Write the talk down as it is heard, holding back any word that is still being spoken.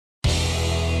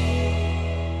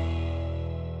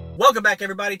Welcome back,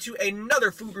 everybody, to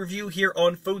another food review here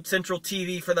on Food Central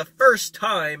TV for the first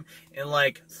time in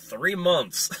like 3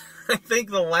 months. I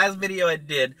think the last video I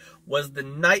did was the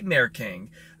Nightmare King.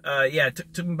 It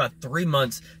took me about 3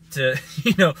 months to,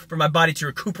 for my body to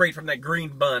recuperate from that green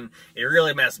bun. It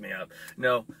really messed me up.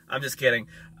 No, I'm just kidding.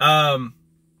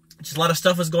 Just a lot of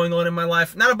stuff was going on in my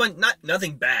life.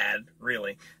 Nothing bad,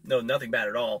 really. No, nothing bad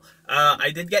at all.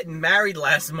 I did get married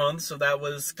last month, so that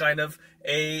was kind of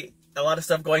a lot of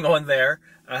stuff going on there.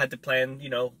 I had to plan,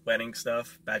 wedding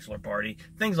stuff, bachelor party,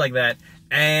 things like that.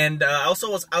 And I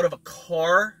also was out of a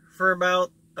car for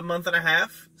about a month and a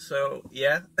half. So,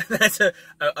 yeah, that's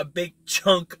a big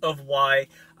chunk of why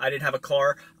I didn't have a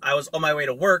car. I was on my way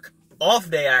to work.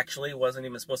 Off day, actually. Wasn't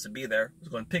even supposed to be there. I was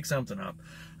going to pick something up.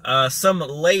 Some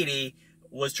lady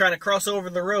was trying to cross over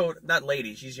the road. Not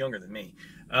lady, she's younger than me.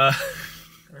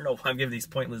 I don't know why I'm giving these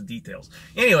pointless details.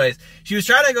 Anyways, she was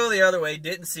trying to go the other way,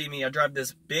 didn't see me. I drive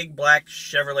this big black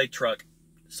Chevrolet truck.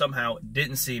 Somehow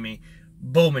didn't see me.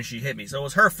 Boom, and she hit me. So it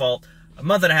was her fault. A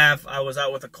month and a half, I was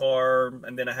out with the car,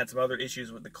 and then I had some other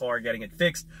issues with the car getting it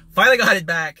fixed. Finally got it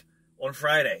back on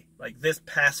Friday, like this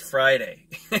past Friday.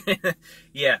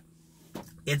 Yeah.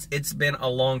 It's been a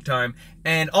long time.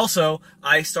 And also,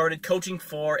 I started coaching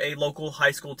for a local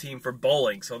high school team for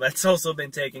bowling. So that's also been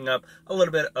taking up a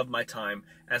little bit of my time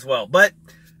as well. But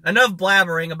enough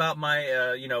blabbering about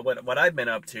my, what I've been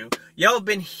up to. Y'all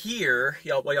been here,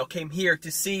 y'all came here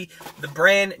to see the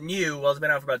brand new, well, it's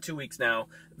been out for about 2 weeks now,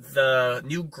 the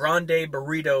new Grande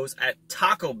burritos at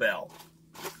Taco Bell.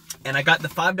 And I got the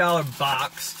 $5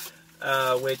 box,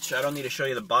 which I don't need to show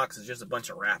you the box, it's just a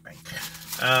bunch of wrapping.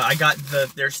 I got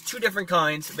there's 2 different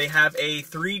kinds. They have a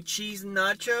 3-cheese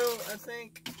nacho, I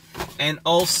think. And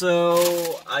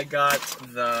also, I got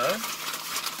the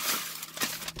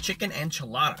chicken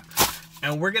enchilada.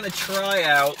 And we're going to try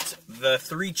out the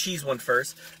 3-cheese one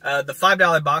first. The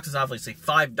 $5 box is obviously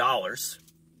 $5.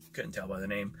 Couldn't tell by the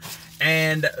name.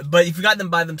 But if you got them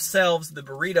by themselves, the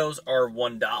burritos are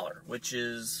 $1, which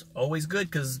is always good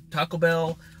because Taco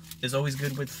Bell is always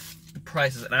good with the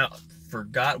prices. And I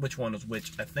forgot which one was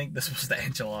which. I think this was the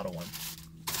enchilada one.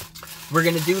 We're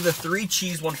going to do the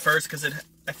 3-cheese one first because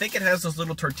I think it has those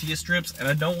little tortilla strips and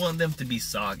I don't want them to be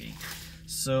soggy.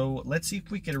 So let's see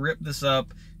if we can rip this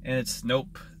up. And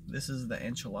nope, this is the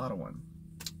enchilada one.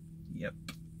 Yep.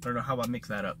 I don't know how I mix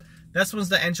that up. This one's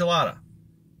the enchilada,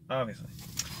 obviously.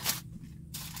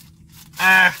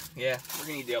 Yeah, we're going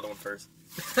to eat the other one first.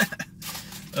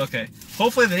 Okay,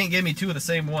 hopefully they didn't give me 2 of the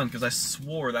same one because I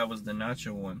swore that was the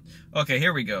nacho one. Okay,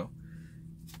 here we go.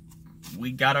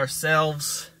 We got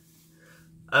ourselves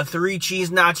a 3-cheese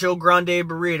nacho grande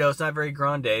burrito. It's not very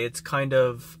grande. It's kind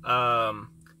of,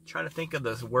 trying to think of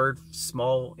the word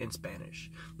small in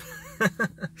Spanish.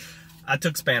 I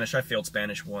took Spanish. I failed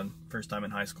Spanish 1 first time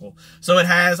in high school. So it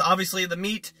has, obviously, the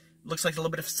meat. Looks like a little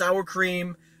bit of sour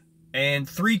cream. And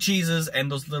 3 cheeses and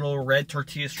those little red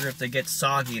tortilla strips. They get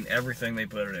soggy and everything they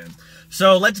put it in.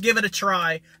 So let's give it a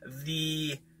try.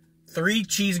 The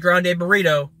 3-cheese grande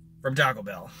burrito from Taco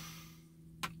Bell.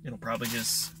 It'll probably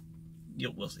just,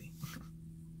 we'll see.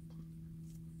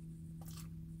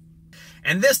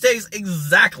 And this tastes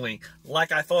exactly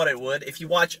like I thought it would. If you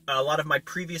watch a lot of my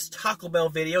previous Taco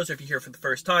Bell videos, or if you're here for the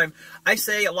first time, I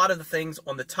say a lot of the things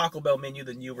on the Taco Bell menu,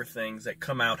 the newer things that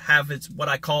come out, have what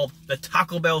I call the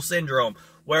Taco Bell syndrome,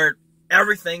 where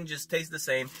everything just tastes the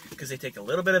same because they take a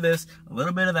little bit of this, a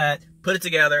little bit of that, put it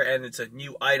together, and it's a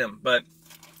new item. But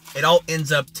it all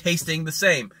ends up tasting the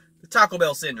same. The Taco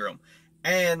Bell syndrome.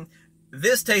 And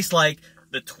this tastes like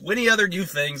the 20 other new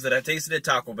things that I've tasted at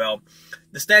Taco Bell.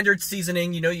 The standard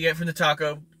seasoning, you get from the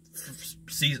taco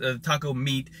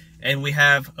meat. And we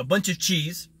have a bunch of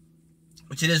cheese,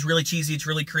 which it is really cheesy. It's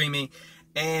really creamy.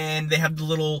 And they have the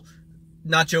little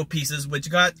nacho pieces, which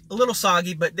got a little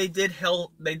soggy, but they did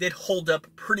hold up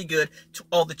pretty good to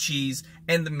all the cheese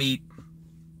and the meat.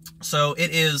 So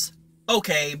it is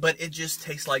okay, but it just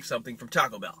tastes like something from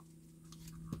Taco Bell.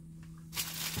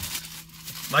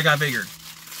 Like I figured.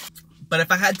 But if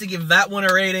I had to give that one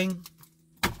a rating,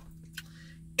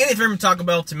 anything from Taco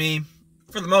Bell to me,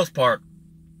 for the most part,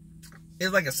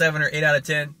 is like a 7 or 8 out of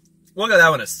 10. We'll give that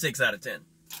one a 6 out of 10.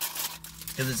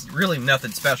 Because it's really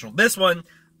nothing special. This one,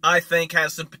 I think,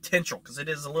 has some potential because it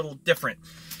is a little different.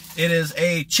 It is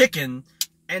a chicken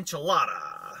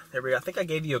enchilada. There we go. I think I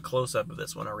gave you a close-up of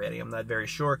this one already. I'm not very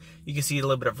sure. You can see a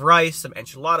little bit of rice, some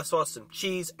enchilada sauce, some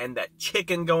cheese, and that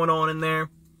chicken going on in there.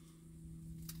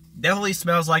 Definitely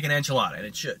smells like an enchilada, and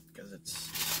it should, because it's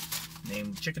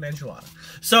named chicken enchilada.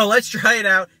 So let's try it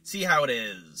out, see how it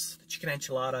is. The chicken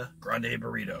enchilada grande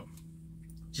burrito,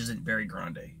 which isn't very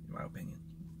grande, in my opinion.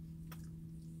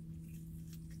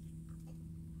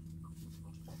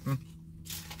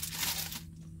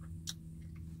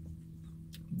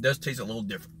 does taste a little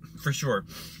different, for sure.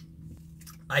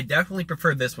 I definitely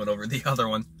prefer this one over the other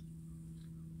one.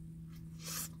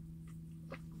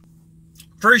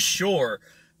 For sure,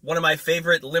 one of my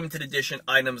favorite limited edition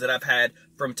items that I've had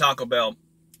from Taco Bell.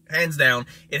 Hands down.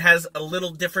 It has a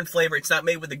little different flavor. It's not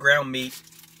made with the ground meat.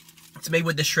 It's made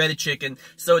with the shredded chicken,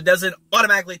 so it doesn't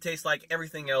automatically taste like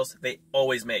everything else they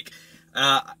always make.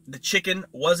 The chicken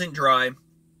wasn't dry.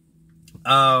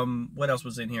 What else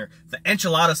was in here? The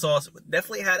enchilada sauce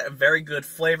definitely had a very good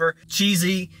flavor.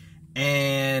 Cheesy,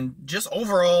 and just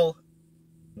overall,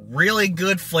 really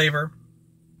good flavor.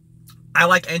 I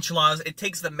like enchiladas. It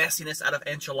takes the messiness out of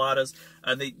enchiladas.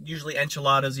 Usually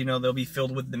enchiladas, you know, they'll be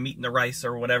filled with the meat and the rice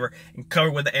or whatever and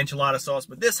covered with the enchilada sauce.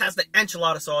 But this has the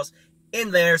enchilada sauce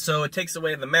in there, so it takes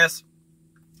away the mess.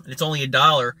 It's only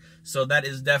 $1, so that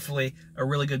is definitely a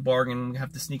really good bargain. I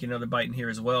have to sneak another bite in here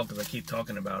as well because I keep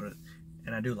talking about it,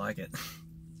 and I do like it.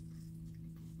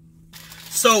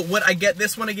 So would I get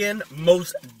this one again?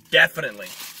 Most definitely.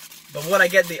 But would I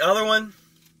get the other one?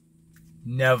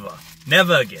 Never.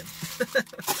 Never again.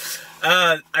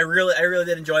 I really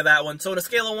did enjoy that one. So on a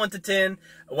scale of 1 to 10,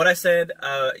 what I said,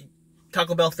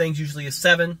 Taco Bell things usually is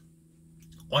 7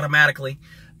 automatically.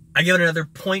 I give it another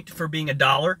point for being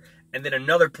 $1, and then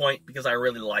another point because I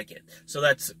really like it. So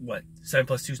that's, what, 7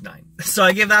 plus 2 is 9. So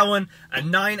I give that one a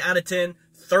 9 out of 10.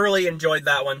 Thoroughly enjoyed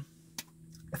that one.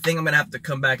 I think I'm going to have to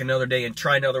come back another day and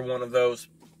try another one of those.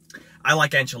 I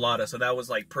like enchilada, so that was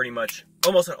like pretty much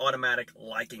almost an automatic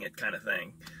liking it kind of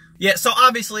thing. Yeah, so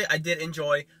obviously I did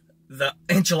enjoy the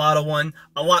enchilada one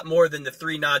a lot more than the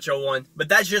 3 nacho one, but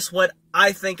that's just what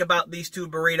I think about these 2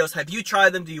 burritos. Have you tried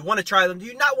them? Do you want to try them? Do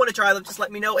you not want to try them? Just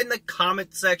let me know in the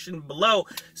comment section below.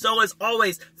 So as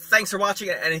always, thanks for watching,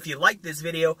 and if you like this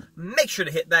video, make sure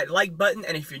to hit that like button,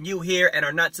 and if you're new here and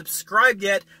are not subscribed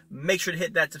yet, make sure to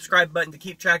hit that subscribe button to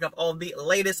keep track of all the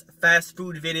latest fast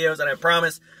food videos, and I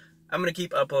promise I'm going to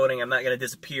keep uploading. I'm not going to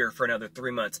disappear for another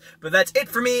 3 months. But that's it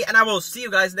for me, and I will see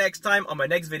you guys next time on my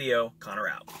next video. Connor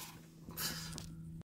out.